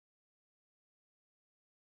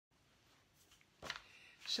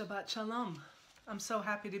Shabbat Shalom. I'm so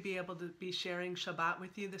happy to be able to be sharing Shabbat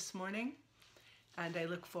with you this morning, and I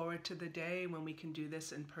look forward to the day when we can do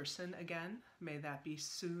this in person again. May that be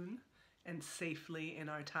soon and safely in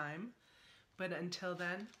our time. But until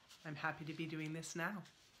then, I'm happy to be doing this now.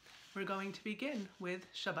 We're going to begin with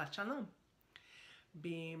Shabbat Shalom.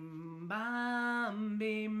 Bim bam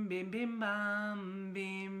bim bim bim bam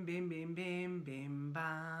bim bim bim bim bim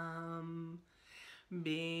bam.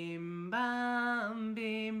 Bim bam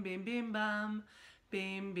bim bim bim bam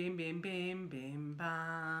bim bim bim bim bim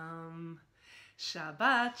bam.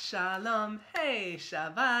 Shabbat Shalom, hey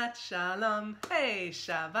Shabbat Shalom, hey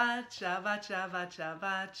Shabbat Shabbat Shabbat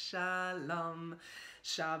Shabbat Shalom.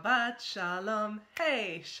 Shabbat Shalom,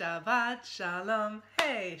 hey Shabbat Shalom,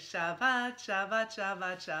 hey Shabbat Shabbat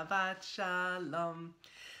Shabbat Shabbat Shalom.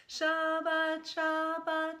 Shabbat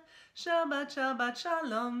Shabbat Shabbat Shabbat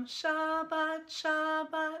Shalom, Shabbat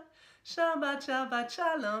Shabbat Shabbat Shabbat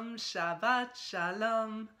Shalom, Shabbat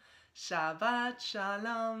Shalom, Shabbat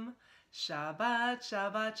Shalom, Shabbat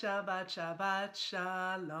Shabbat Shabbat Shabbat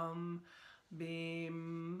Shalom.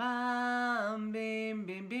 Bim bam bim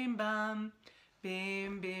bim bim bam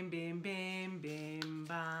bim bim bim bim bim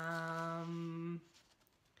bam.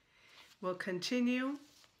 We'll continue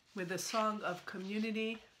with the song of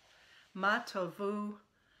community. Ma tovu,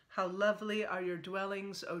 how lovely are your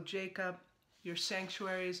dwellings, O Jacob, your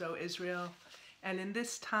sanctuaries, O Israel. And in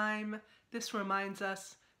this time, this reminds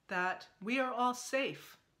us that we are all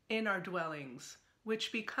safe in our dwellings,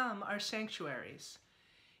 which become our sanctuaries.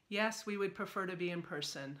 Yes, we would prefer to be in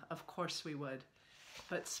person. Of course we would.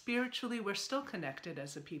 But spiritually, we're still connected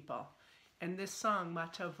as a people. And this song, Ma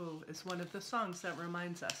tovu, is one of the songs that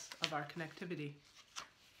reminds us of our connectivity.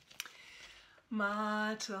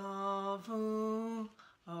 Ma tovu,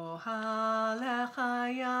 Ohalecha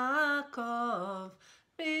Yaakov,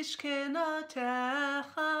 Bishkenotecha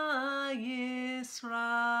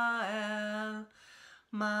Yisrael.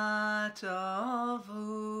 Ma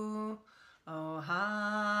tovu,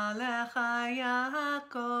 Ohalecha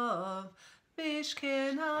Yaakov,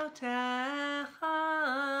 Bishkenotecha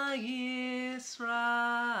Yisrael.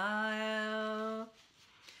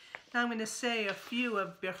 Now I'm going to say a few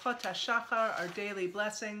of Birchot HaShachar, our daily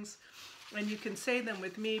blessings, and you can say them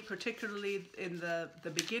with me, particularly in the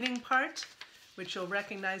beginning part, which you'll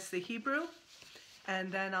recognize the Hebrew, and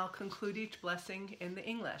then I'll conclude each blessing in the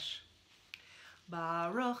English.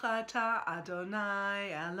 Baruch atah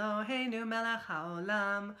Adonai Eloheinu melech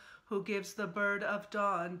haolam, who gives the bird of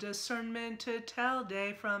dawn discernment to tell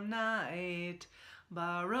day from night.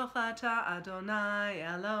 Baruch atah Adonai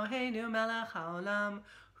Eloheinu melech haolam,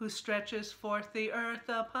 who stretches forth the earth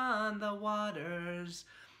upon the waters.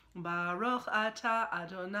 Baruch atah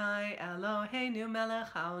Adonai Eloheinu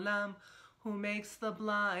melech haolam, who makes the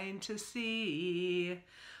blind to see.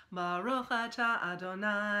 Baruch atah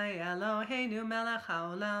Adonai Eloheinu melech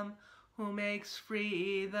haolam, who makes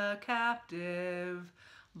free the captive.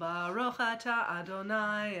 Baruch atah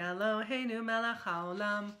Adonai Eloheinu melech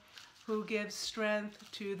haolam, who gives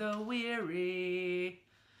strength to the weary.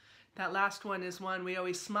 That last one is one we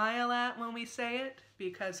always smile at when we say it,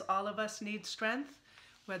 because all of us need strength,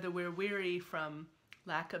 whether we're weary from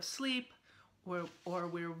lack of sleep, or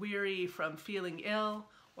we're weary from feeling ill,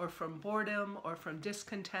 or from boredom, or from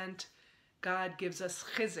discontent. God gives us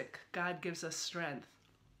chizuk, God gives us strength.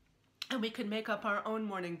 And we can make up our own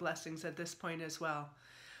morning blessings at this point as well.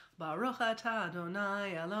 Baruch atah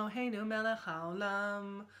Adonai Eloheinu melech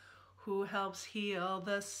haolam, who helps heal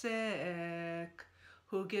the sick,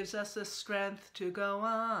 who gives us the strength to go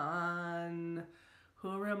on,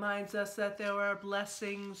 who reminds us that there are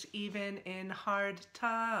blessings even in hard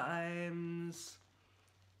times.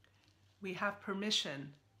 We have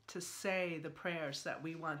permission to say the prayers that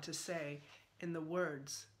we want to say in the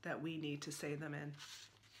words that we need to say them in.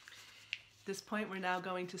 At this point, we're now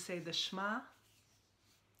going to say the Shema.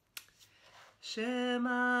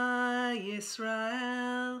 Shema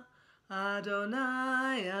Yisrael,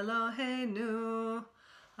 Adonai Eloheinu,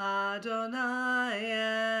 Adonai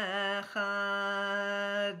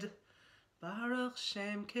Echad. Baruch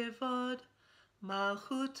Shem Kevod,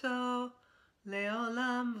 Malchuto,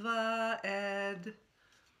 Leolam Va'ed.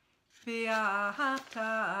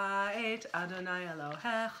 V'ahavta et Adonai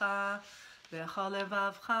Elohecha, v'chol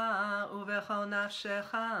levavcha, u'v'chol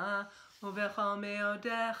nafshecha, u'v'chol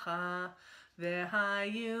meodecha,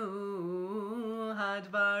 v'hayu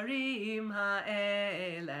hadvarim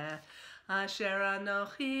ha'eleh, asher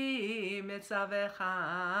anochi mitzavecha,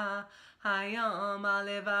 hayom al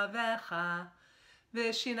levavecha,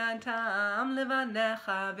 v'shinantam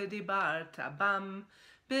levanecha, v'dibarta bam,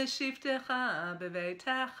 בשבתך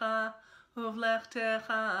בביתך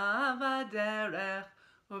ובלכתך בדרך,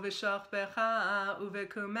 ובשוכבך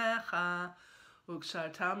ובקומך,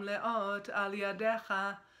 וקשרתם לאות על ידיך,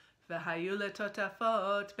 והיו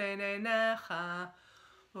לטוטפות בין עיניך,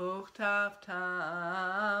 וכתבתם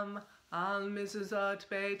על מזוזות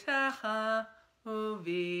ביתך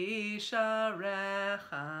ובשעריך.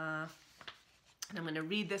 And I'm going to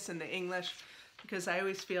read this in the English because I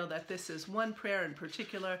always feel that this is one prayer in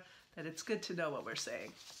particular that it's good to know what we're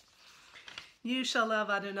saying. You shall love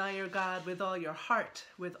Adonai your God with all your heart,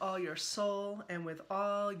 with all your soul, and with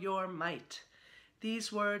all your might.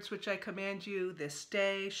 These words which I command you this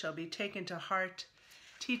day shall be taken to heart.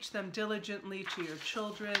 Teach them diligently to your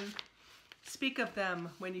children. Speak of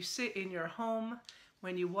them when you sit in your home,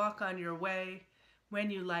 when you walk on your way,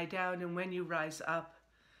 when you lie down and when you rise up.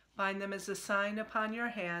 Bind them as a sign upon your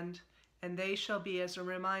hand, and they shall be as a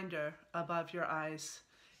reminder above your eyes.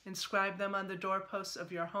 Inscribe them on the doorposts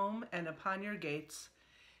of your home and upon your gates.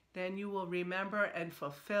 Then you will remember and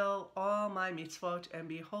fulfill all my mitzvot and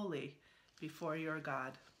be holy before your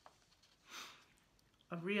God.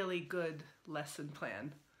 A really good lesson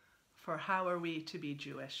plan for how are we to be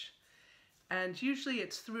Jewish. And usually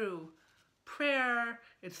it's through prayer,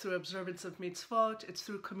 it's through observance of mitzvot, it's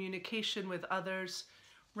through communication with others.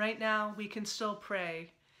 Right now we can still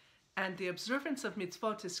pray, and the observance of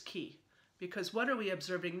mitzvot is key. Because what are we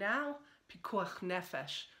observing now? Pikuach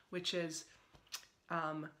nefesh, which is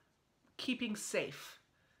keeping safe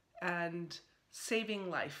and saving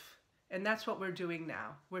life. And that's what we're doing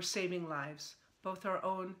now. We're saving lives, both our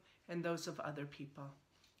own and those of other people.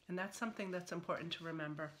 And that's something that's important to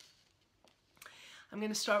remember. I'm going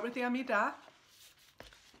to start with the Amidah,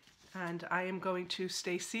 and I am going to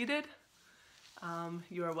stay seated.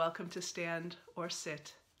 You are welcome to stand or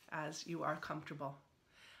sit as you are comfortable.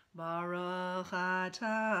 Baruch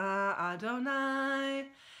atah Adonai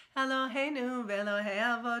Eloheinu v'Elohei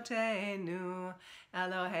Avotenu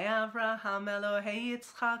Elohei Avraham Elohei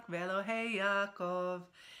Yitzchak v'Elohei Yaakov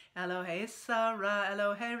Elohei Sarah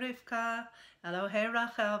Elohei Rivka Elohei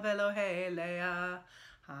Rachel v'Elohei Leah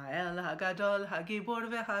Ha'el Hagadol Hagibur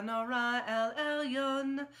v'Hanora El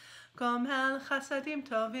Elyon Gomel Chasadim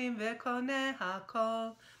Tovim v'Koneh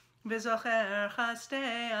Hakol v'Zocher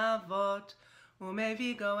Chasdei Avot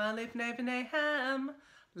ומביא גואל לפני בניהם,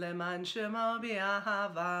 למען שמו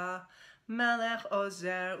באהבה, מלך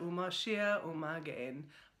עוזר ומושיע ומגן.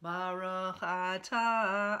 ברוך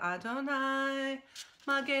אתה אדוני,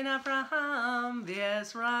 מגן אברהם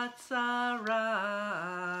ועזרת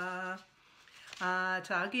שרה.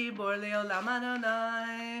 אתה גיבור לעולם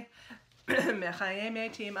אדוני, מחיי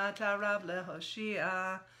מתים אתה רב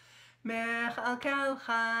להושיע, מכלכל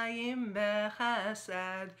חיים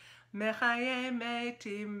בחסד, מחיי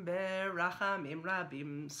מתים ברחמים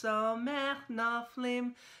רבים, סומך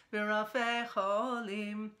נופלים ורופא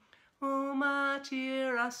חולים,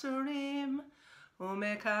 ומתיר אסורים,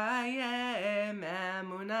 ומקיים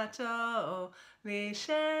אמונתו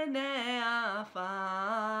לשני עפר,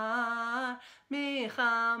 מי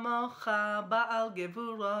כמוך בעל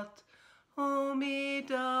גבורות,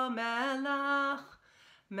 ומידו מלך,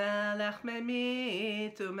 מלך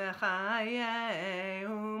ממית ומחיה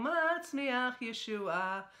ומצמיח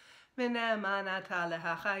ישועה ונאמן אתה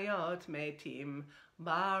להחיות מתים.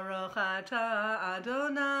 ברוך אתה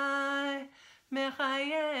אדוני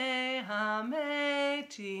מחיי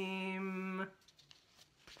המתים.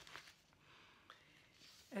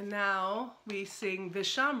 And now we sing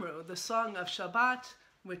Vishamru, the song of Shabbat,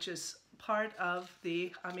 which is part of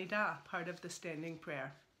the Amidah, part of the standing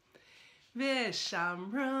prayer.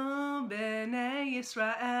 ושמרו בני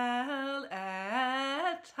ישראל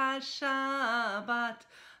את השבת,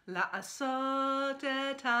 לעשות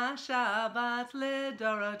את השבת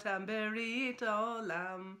לדורותם ברית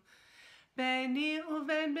עולם. ביני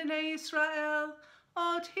ובין בני ישראל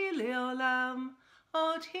עוד היא לעולם,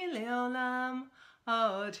 עוד היא לעולם,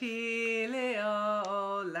 עוד היא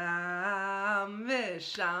לעולם.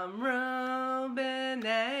 ושמרו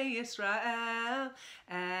בני ישראל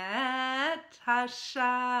את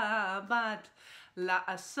השבת,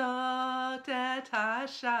 לעשות את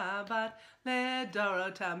השבת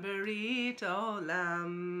לדורותם ברית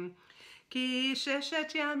עולם. כי 6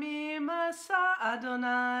 ימים עשה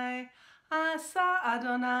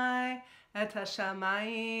אדוני את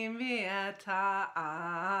השמיים ואת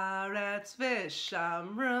הארץ,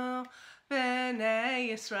 ושמרו בני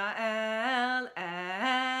ישראל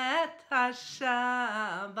את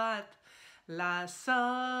השבת,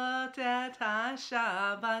 לעשות את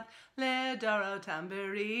השבת לדורותם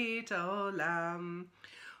ברית עולם.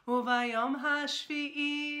 וביום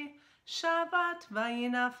השביעי שבת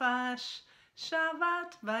וינפש,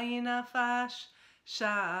 Shabbat vayinafash,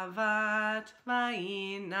 Shabbat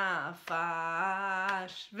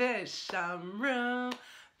vayinafash, Vishamru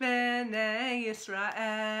b'nei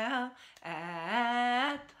Yisrael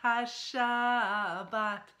et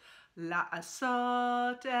ha-Shabbat,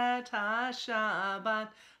 la'asot et ha-Shabbat,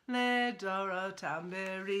 ledorotam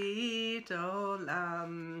berit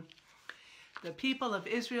olam. The people of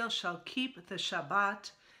Israel shall keep the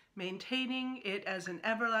Shabbat, maintaining it as an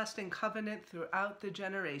everlasting covenant throughout the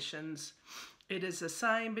generations. It is a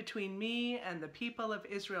sign between me and the people of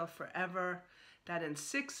Israel forever, that in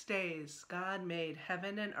 6 days God made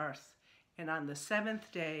heaven and earth, and on the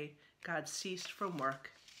 7th day God ceased from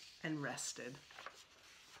work and rested.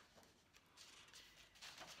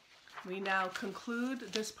 We now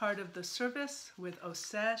conclude this part of the service with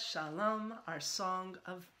Oseh Shalom, our song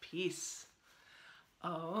of peace.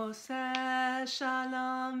 Oseh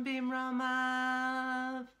Shalom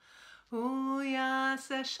bimromav,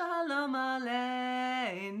 Uyaseh Shalom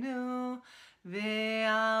aleinu,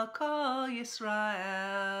 ve'al kol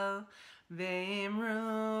Yisrael,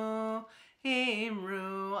 ve'imru,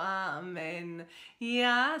 imru, amen.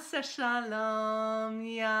 Yaseh Shalom,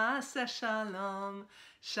 Yaseh Shalom,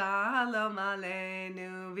 Shalom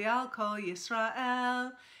aleinu, ve'al kol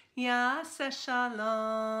Yisrael, Yaseh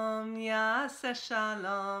Shalom, Yaseh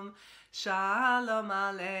Shalom, Shalom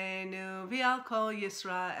aleinu, ve'al kol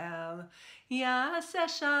Yisrael. Yaseh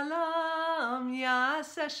Shalom,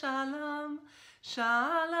 Yaseh Shalom,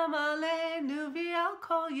 Shalom aleinu, ve'al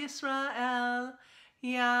kol Yisrael.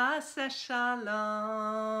 Yaseh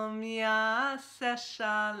Shalom, Yaseh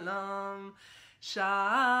Shalom,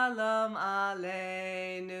 Shalom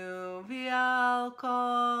aleinu, ve'al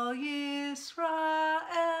kol Yisrael.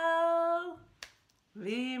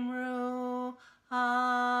 V'imru,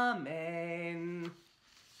 amen.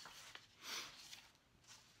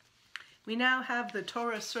 We now have the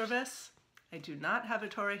Torah service. I do not have a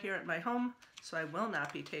Torah here at my home, so I will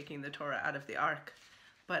not be taking the Torah out of the ark.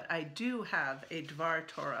 But I do have a Dvar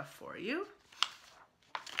Torah for you.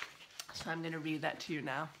 So I'm going to read that to you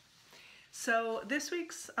now. So this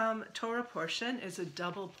week's Torah portion is a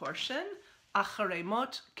double portion, Acharei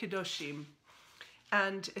Mot Kedoshim.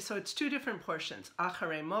 And so it's 2 different portions.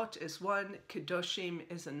 Acharei Mot is one, Kedoshim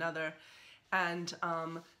is another. And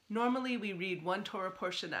normally we read one Torah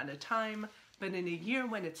portion at a time, but in a year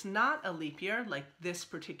when it's not a leap year, like this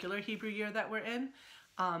particular Hebrew year that we're in,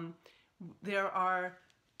 there are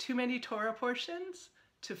too many Torah portions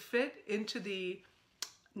to fit into the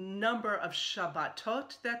number of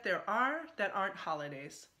Shabbatot that there are that aren't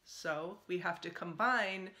holidays. So we have to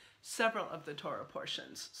combine several of the Torah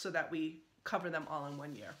portions so that we cover them all in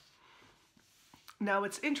one year. Now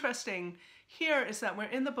what's interesting here is that we're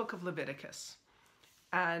in the book of Leviticus,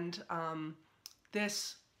 and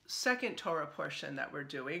this second Torah portion that we're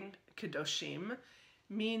doing, Kedoshim,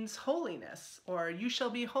 means holiness, or you shall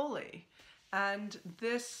be holy. And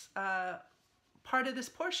this part of this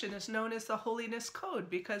portion is known as the Holiness Code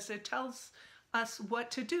because it tells us what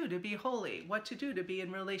to do to be holy, what to do to be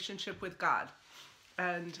in relationship with God.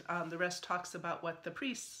 And the rest talks about what the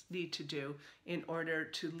priests need to do in order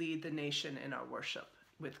to lead the nation in our worship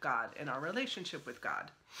with God, in our relationship with God.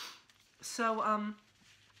 So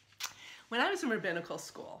when I was in rabbinical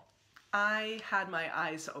school, I had my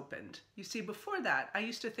eyes opened. You see, before that, I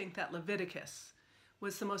used to think that Leviticus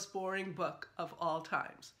was the most boring book of all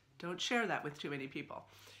times. Don't share that with too many people.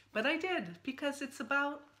 But I did, because it's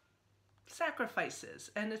about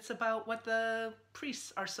sacrifices, and it's about what the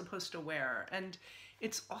priests are supposed to wear, and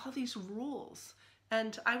it's all these rules.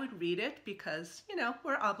 And I would read it because, you know,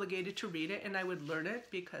 we're obligated to read it, and I would learn it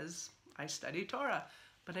because I studied Torah,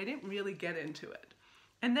 but I didn't really get into it.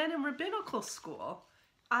 And then in rabbinical school,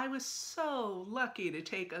 I was so lucky to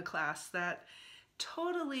take a class that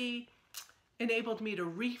totally enabled me to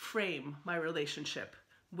reframe my relationship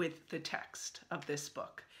with the text of this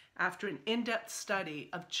book after an in-depth study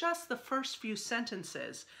of just the first few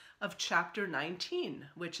sentences of chapter 19,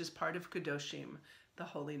 which is part of Kedoshim, the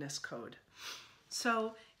Holiness Code.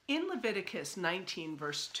 So in Leviticus 19,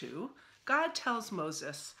 verse 2, God tells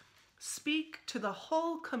Moses, speak to the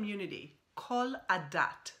whole community, kol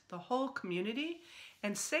adat, the whole community,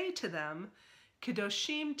 and say to them,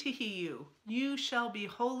 Kedoshim tihiyu, you shall be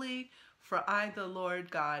holy, for I, the Lord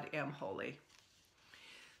God, am holy.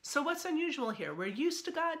 So what's unusual here? We're used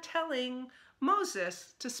to God telling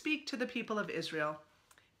Moses to speak to the people of Israel,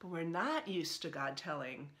 but we're not used to God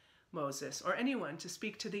telling Moses or anyone to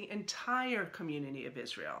speak to the entire community of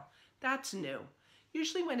Israel. That's new.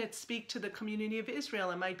 Usually when it's speak to the community of Israel,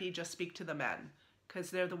 it might be just speak to the men, because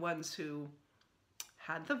they're the ones who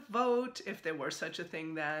had the vote, if there were such a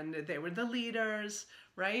thing then. They were the leaders,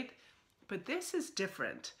 right? But this is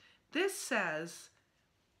different. This says,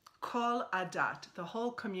 Kol Adat, the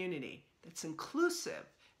whole community. It's inclusive.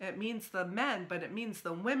 It means the men, but it means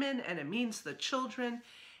the women, and it means the children.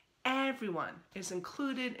 Everyone is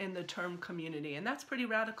included in the term community, and that's pretty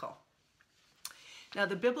radical. Now,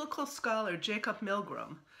 the biblical scholar Jacob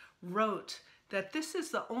Milgrom wrote that this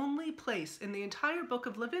is the only place in the entire book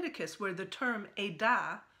of Leviticus where the term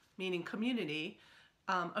Edah, meaning community,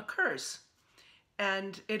 occurs.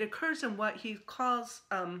 And it occurs in what he calls,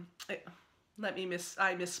 I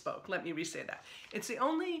misspoke. Let me re-say that. It's the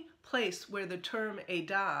only place where the term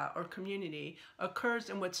Edah, or community, occurs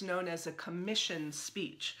in what's known as a commission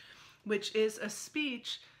speech, which is a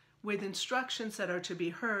speech with instructions that are to be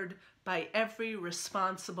heard by every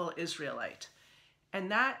responsible Israelite. And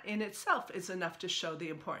that in itself is enough to show the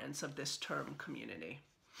importance of this term community.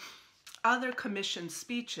 Other commission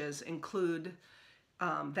speeches include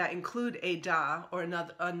Edah, or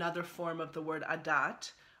another form of the word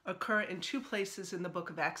Adat, occur in two places in the book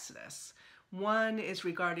of Exodus. One is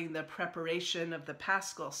regarding the preparation of the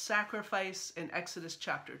Paschal sacrifice in Exodus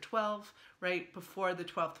chapter 12, right before the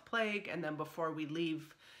 12th plague, and then before we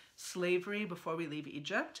leave slavery, before we leave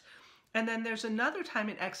Egypt. And then there's another time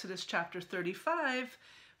in Exodus chapter 35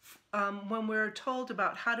 when we're told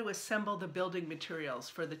about how to assemble the building materials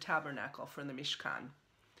for the tabernacle, for the Mishkan.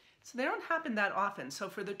 So they don't happen that often. So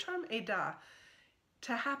for the term Edah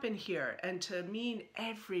to happen here and to mean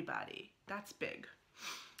everybody, that's big.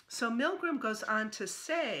 So Milgrom goes on to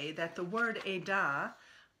say that the word Edah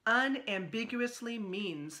unambiguously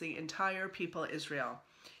means the entire people Israel.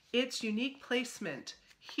 Its unique placement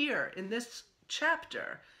here in this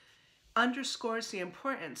chapter underscores the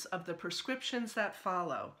importance of the prescriptions that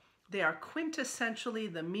follow. They are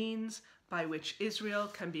quintessentially the means by which Israel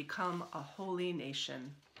can become a holy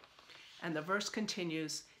nation. And the verse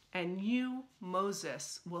continues, and you,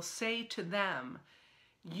 Moses, will say to them,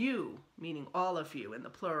 you, meaning all of you in the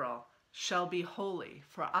plural, shall be holy,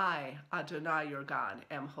 for I, Adonai your God,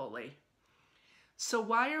 am holy. So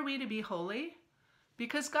why are we to be holy?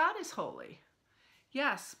 Because God is holy.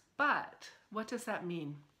 Yes, but what does that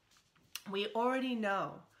mean? We already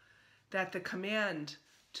know that the command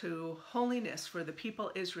to holiness for the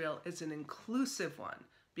people Israel is an inclusive one,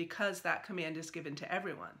 because that command is given to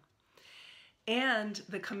everyone. And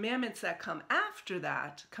the commandments that come after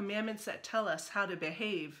that, commandments that tell us how to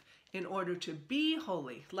behave in order to be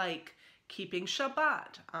holy, like keeping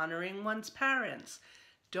Shabbat, honoring one's parents,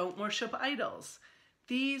 don't worship idols,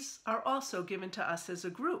 these are also given to us as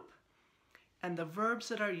a group. And the verbs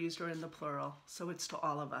that are used are in the plural, so it's to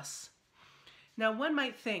all of us. Now, one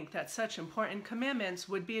might think that such important commandments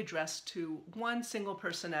would be addressed to one single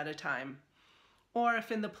person at a time. Or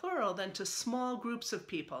if in the plural, then to small groups of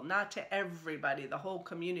people, not to everybody, the whole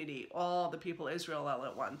community, all the people Israel all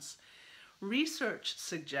at once. Research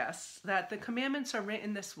suggests that the commandments are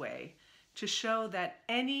written this way to show that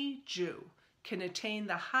any Jew can attain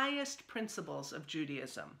the highest principles of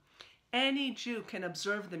Judaism. Any Jew can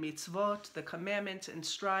observe the mitzvot, the commandments, and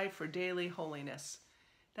strive for daily holiness.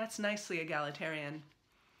 That's nicely egalitarian.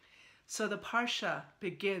 So the Parsha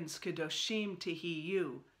begins, Kedoshim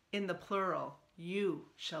Tihiyu, in the plural, you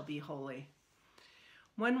shall be holy.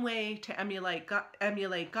 One way to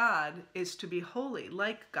emulate God is to be holy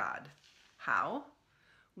like God. How?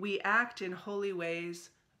 We act in holy ways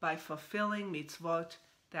by fulfilling mitzvot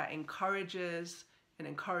that encourage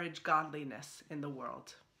godliness in the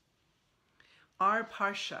world. Our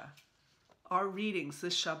Parsha, our readings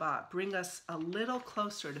this Shabbat, bring us a little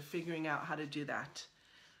closer to figuring out how to do that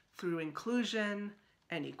through inclusion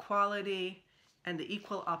and equality and the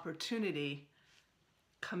equal opportunity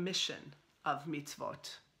commission of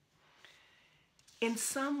mitzvot. In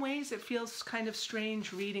some ways, it feels kind of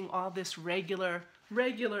strange reading all this regular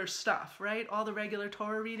stuff, right? All the regular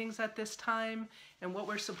Torah readings at this time and what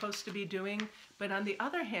we're supposed to be doing. But on the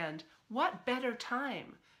other hand, what better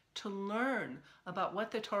time to learn about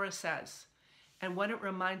what the Torah says and what it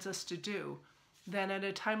reminds us to do than at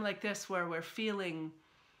a time like this where we're feeling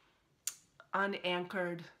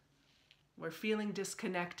unanchored, we're feeling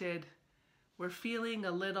disconnected, we're feeling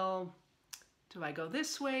a little, do I go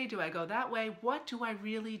this way? Do I go that way? What do I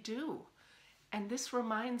really do? And this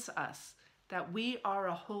reminds us that we are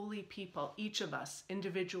a holy people. Each of us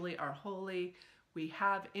individually are holy. We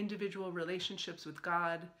have individual relationships with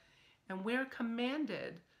God, and we're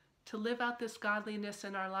commanded to live out this godliness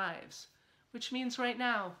in our lives, which means right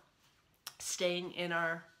now, staying in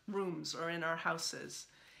our rooms or in our houses.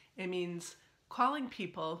 It means calling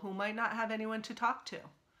people who might not have anyone to talk to.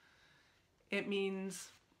 It means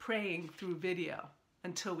praying through video.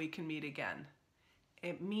 until we can meet again.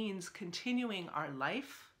 It means continuing our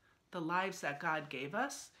life, the lives that God gave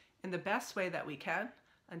us, in the best way that we can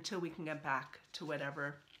until we can get back to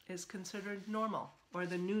whatever is considered normal or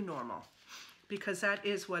the new normal. Because that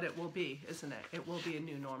is what it will be, isn't it? It will be a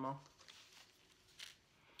new normal.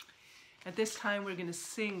 At this time, we're going to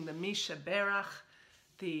sing the Misha Berach,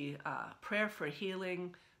 the prayer for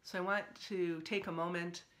healing. So I want to take a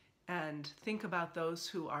moment and think about those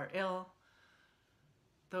who are ill,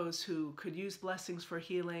 those who could use blessings for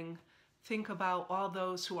healing. Think about all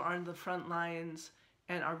those who are on the front lines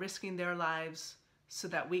and are risking their lives so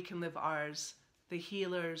that we can live ours. The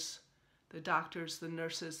healers, the doctors, the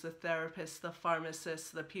nurses, the therapists, the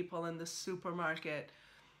pharmacists, the people in the supermarket,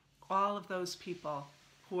 all of those people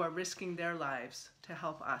who are risking their lives to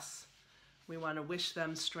help us. We want to wish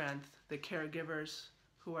them strength, the caregivers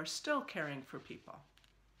who are still caring for people.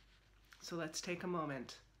 So let's take a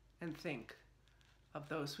moment and think of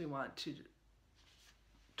those we want to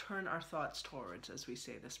turn our thoughts towards as we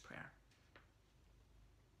say this prayer.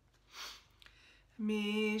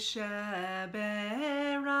 Misha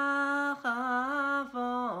berach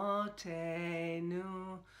avotenu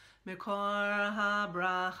mikor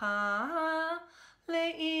habracha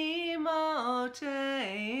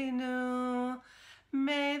leimotenu.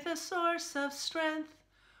 May the source of strength,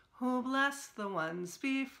 who bless the ones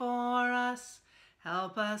before us,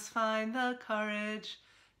 help us find the courage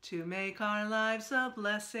to make our lives a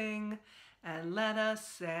blessing, and let us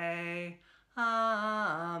say,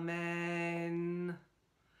 Amen.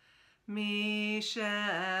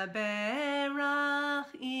 Misha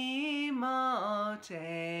berach imotenu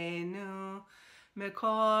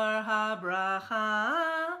mikor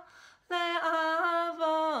habracha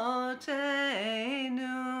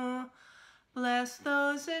leavotenu. Bless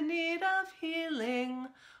those in need of healing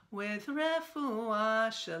with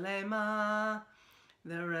refuah shalema,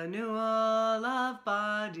 the renewal of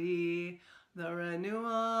body, the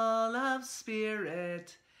renewal of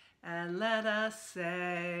spirit, and let us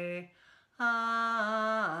say,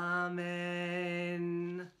 Amen.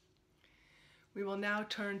 We will now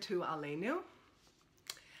turn to Aleinu.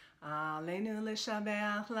 Aleinu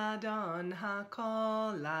l'shabeach l'adon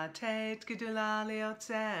hakol, latet gedula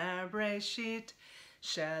liotzer breshit,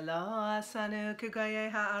 shelo asanu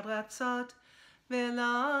k'goyei ha'aratzot,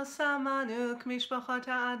 velo samanu k'mishpachot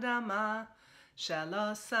ha'adama,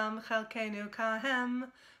 shelo sam chelkenu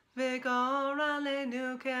kahem,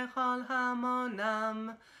 וגורלנו ככל המונם,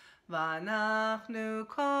 ואנחנו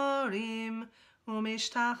קוראים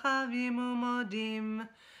ומשתחווים ומודים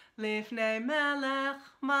לפני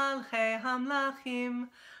מלך מלכי המלכים,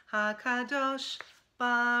 הקדוש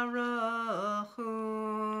ברוך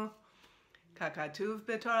הוא. ככתוב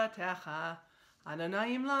בתורתך, אדוני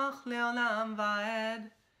ימלוך לעולם ועד.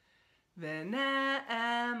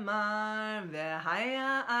 ונאמר,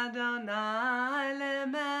 והיה אדוני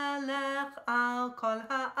למלך על כל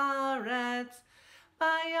הארץ,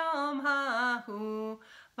 ביום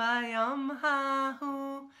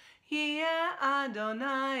ההוא יהיה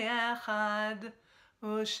אדוני אחד,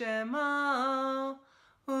 ושמו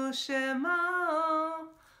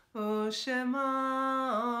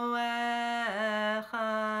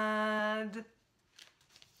אחד.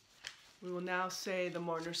 We will now say the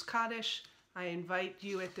Mourner's Kaddish. I invite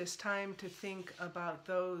you at this time to think about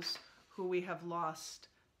those who we have lost,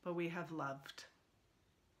 but we have loved.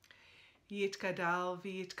 Yitkadal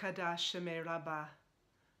v'yitkadash shemei Rabbah,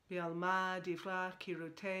 v'yalma divra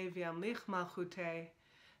kirutei v'yamlich malchutei,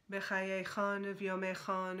 b'chayeichon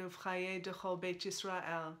v'yomeichon uv'chayei dechol Beit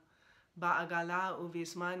Yisrael, ba'agala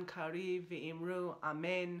uv'izman kariv v'imru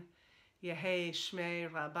Amen. Yehei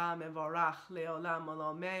Shmei Rabbah mevorach leolam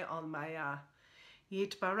olomei olmaya.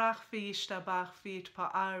 Yitbarach v'yishtabach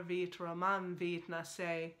v'yitpa'ar v'yitramam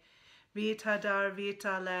v'yitnaseh. V'yithadar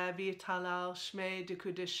v'yitale v'yitalal Shmei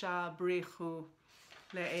dekudesha brichu.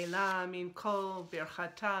 Le'ela min kol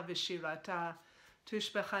birchata v'shirata.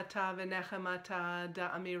 Tushbechata v'nechemata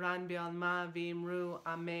da'amiran bi'alma v'imru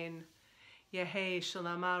Amen. Yehei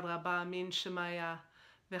Shalama Rabbah min Shemaya.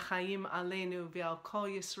 V'chaim aleinu v'al kol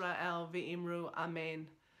Yisrael v'imru Amen.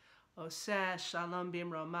 Oseh shalom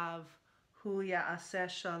b'imromav, hu ya'aseh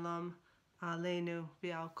shalom aleinu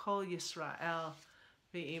v'al kol Yisrael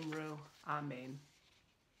v'imru Amen.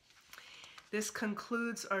 This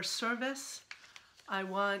concludes our service. I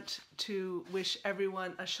want to wish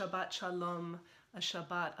everyone a Shabbat Shalom, a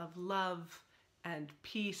Shabbat of love and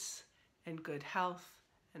peace and good health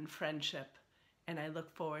and friendship. And I look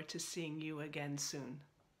forward to seeing you again soon.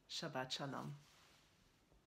 Shabbat Shalom.